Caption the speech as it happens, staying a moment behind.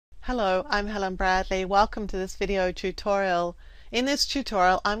Hello, I'm Helen Bradley. Welcome to this video tutorial. In this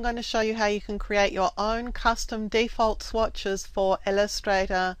tutorial, I'm going to show you how you can create your own custom default swatches for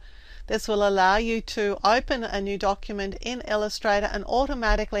Illustrator. This will allow you to open a new document in Illustrator and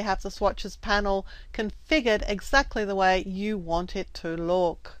automatically have the swatches panel configured exactly the way you want it to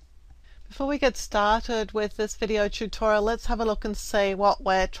look. Before we get started with this video tutorial, let's have a look and see what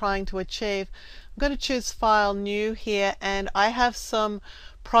we're trying to achieve. I'm going to choose File, New here, and I have some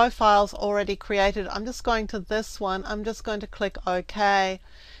profiles already created. I'm just going to this one. I'm just going to click OK.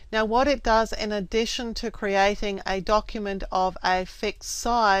 Now what it does, in addition to creating a document of a fixed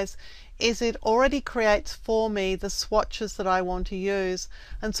size, is it already creates for me the swatches that I want to use.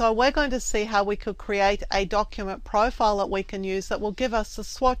 And so we're going to see how we could create a document profile that we can use that will give us the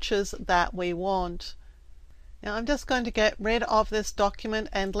swatches that we want. Now I'm just going to get rid of this document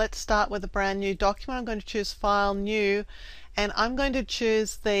and let's start with a brand new document. I'm going to choose File, New, and I'm going to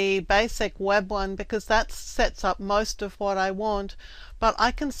choose the basic web one because that sets up most of what I want, but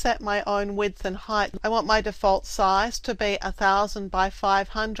I can set my own width and height. I want my default size to be 1000 by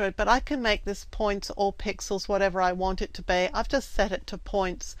 500, but I can make this points or pixels, whatever I want it to be. I've just set it to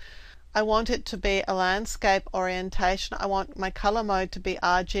points. I want it to be a landscape orientation. I want my color mode to be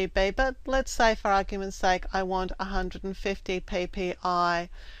RGB, but let's say for argument's sake I want 150 ppi.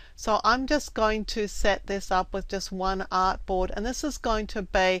 So I'm just going to set this up with just one artboard, and this is going to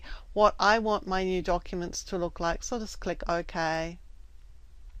be what I want my new documents to look like. So just click OK.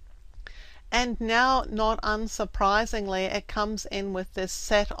 And now, not unsurprisingly, it comes in with this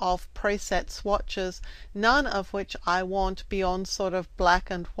set of preset swatches, none of which I want beyond sort of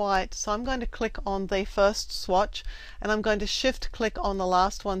black and white. So I'm going to click on the first swatch and I'm going to shift click on the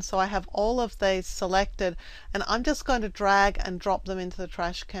last one so I have all of these selected, and I'm just going to drag and drop them into the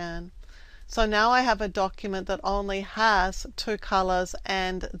trash can. So now I have a document that only has two colors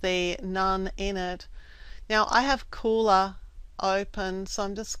and the none in it. Now I have Cooler open, so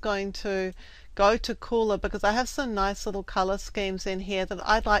I'm just going to go to Cooler because I have some nice little color schemes in here that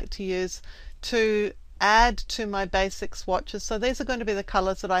I'd like to use to add to my basic swatches. So these are going to be the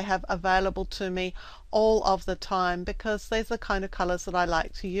colors that I have available to me all of the time because these are the kind of colors that I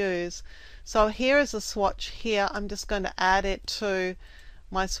like to use. So here is a swatch here. I'm just going to add it to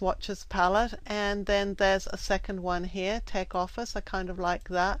my swatches palette, and then there's a second one here, Tech Office. I kind of like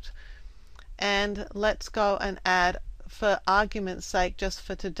that. And let's go and add, for argument's sake, just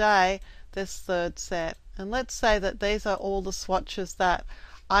for today, this third set. And let's say that these are all the swatches that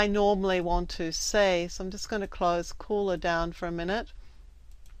I normally want to see. So I'm just going to close Cooler down for a minute.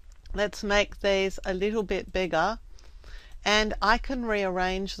 Let's make these a little bit bigger, and I can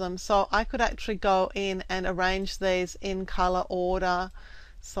rearrange them. So I could actually go in and arrange these in color order.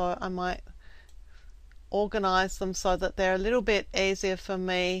 So I might organize them so that they're a little bit easier for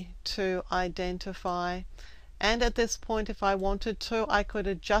me to identify. And at this point, if I wanted to, I could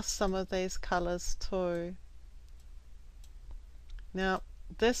adjust some of these colors too. Now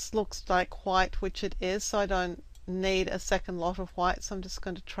this looks like white, which it is, so I don't need a second lot of white, so I'm just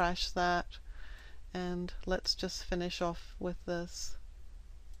going to trash that. And let's just finish off with this.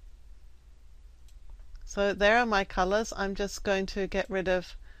 So there are my colors. I'm just going to get rid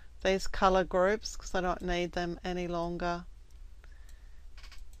of these color groups because I don't need them any longer.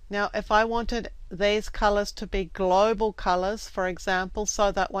 Now if I wanted these colors to be global colors, for example, so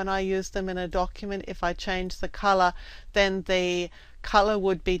that when I use them in a document, if I change the color, then the color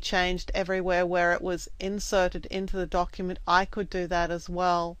would be changed everywhere where it was inserted into the document, I could do that as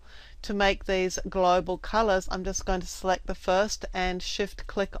well. To make these global colors, I'm just going to select the first and shift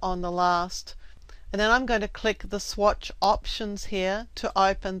click on the last. And then I'm going to click the swatch options here to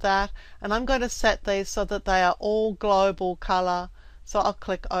open that, and I'm going to set these so that they are all global color. So I'll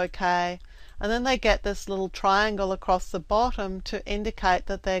click OK, and then they get this little triangle across the bottom to indicate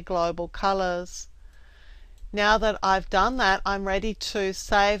that they're global colors. Now that I've done that, I'm ready to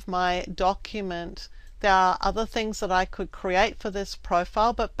save my document. There are other things that I could create for this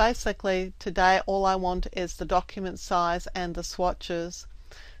profile, but basically today all I want is the document size and the swatches.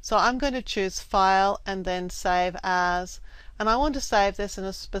 So I'm going to choose File and then Save As, and I want to save this in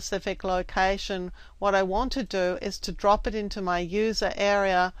a specific location. What I want to do is to drop it into my user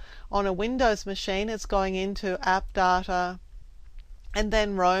area. On a Windows machine, it's going into App Data, and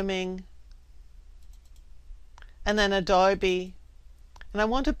then Roaming, and then Adobe. And I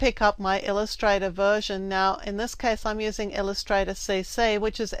want to pick up my Illustrator version. Now in this case I'm using Illustrator CC,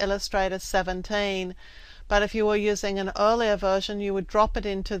 which is Illustrator 17. But if you were using an earlier version, you would drop it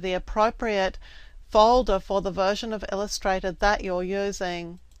into the appropriate folder for the version of Illustrator that you're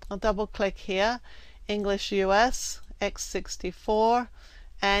using. I'll double click here, English US, X64,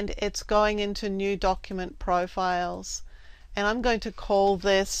 and it's going into new document profiles. And I'm going to call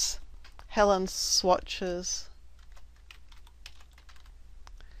this Helen Swatches.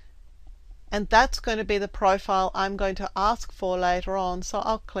 And that's going to be the profile I'm going to ask for later on, so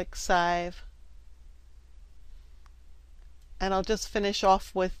I'll click Save. And I'll just finish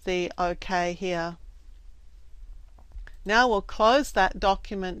off with the OK here. Now we'll close that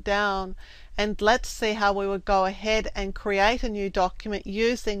document down, and let's see how we would go ahead and create a new document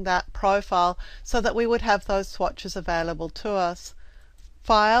using that profile so that we would have those swatches available to us.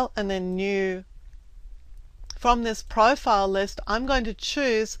 File and then New. From this profile list, I'm going to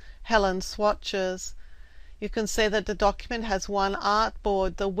choose Helen Swatches. You can see that the document has one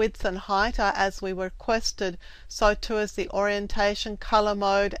artboard. The width and height are as we requested, so too is the orientation, color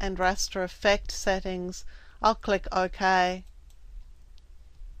mode, and raster effect settings. I'll click OK.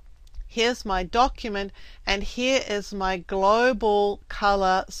 Here's my document, and here is my global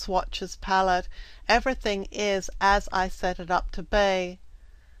color swatches palette. Everything is as I set it up to be.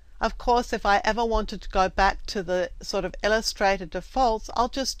 Of course, if I ever wanted to go back to the sort of Illustrator defaults, I'll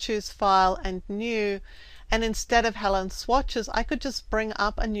just choose File and New, and instead of Helen Swatches, I could just bring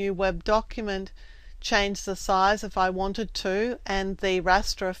up a new web document, change the size if I wanted to, and the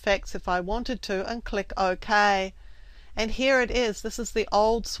raster effects if I wanted to, and click OK. And here it is. This is the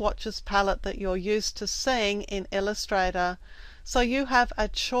old swatches palette that you're used to seeing in Illustrator. So you have a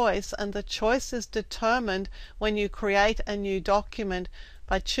choice, and the choice is determined when you create a new document.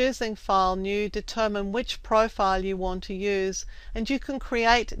 By choosing File New, determine which profile you want to use, and you can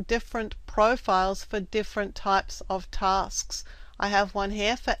create different profiles for different types of tasks. I have one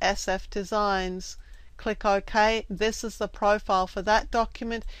here for SF Designs. Click OK. This is the profile for that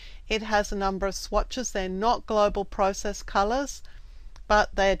document. It has a number of swatches. They're not global process colors,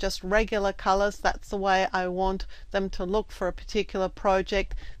 but they're just regular colors. That's the way I want them to look for a particular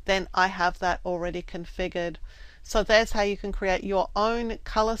project. Then I have that already configured. So there's how you can create your own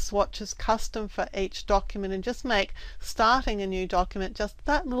color swatches custom for each document and just make starting a new document just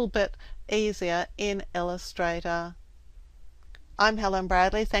that little bit easier in Illustrator. I'm Helen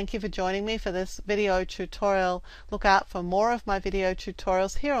Bradley. Thank you for joining me for this video tutorial. Look out for more of my video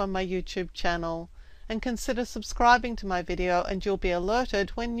tutorials here on my YouTube channel. And consider subscribing to my video, and you'll be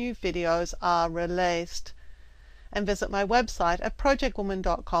alerted when new videos are released. And visit my website at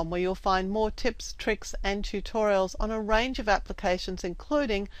projectwoman.com, where you'll find more tips, tricks, and tutorials on a range of applications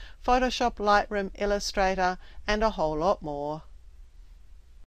including Photoshop, Lightroom, Illustrator, and a whole lot more.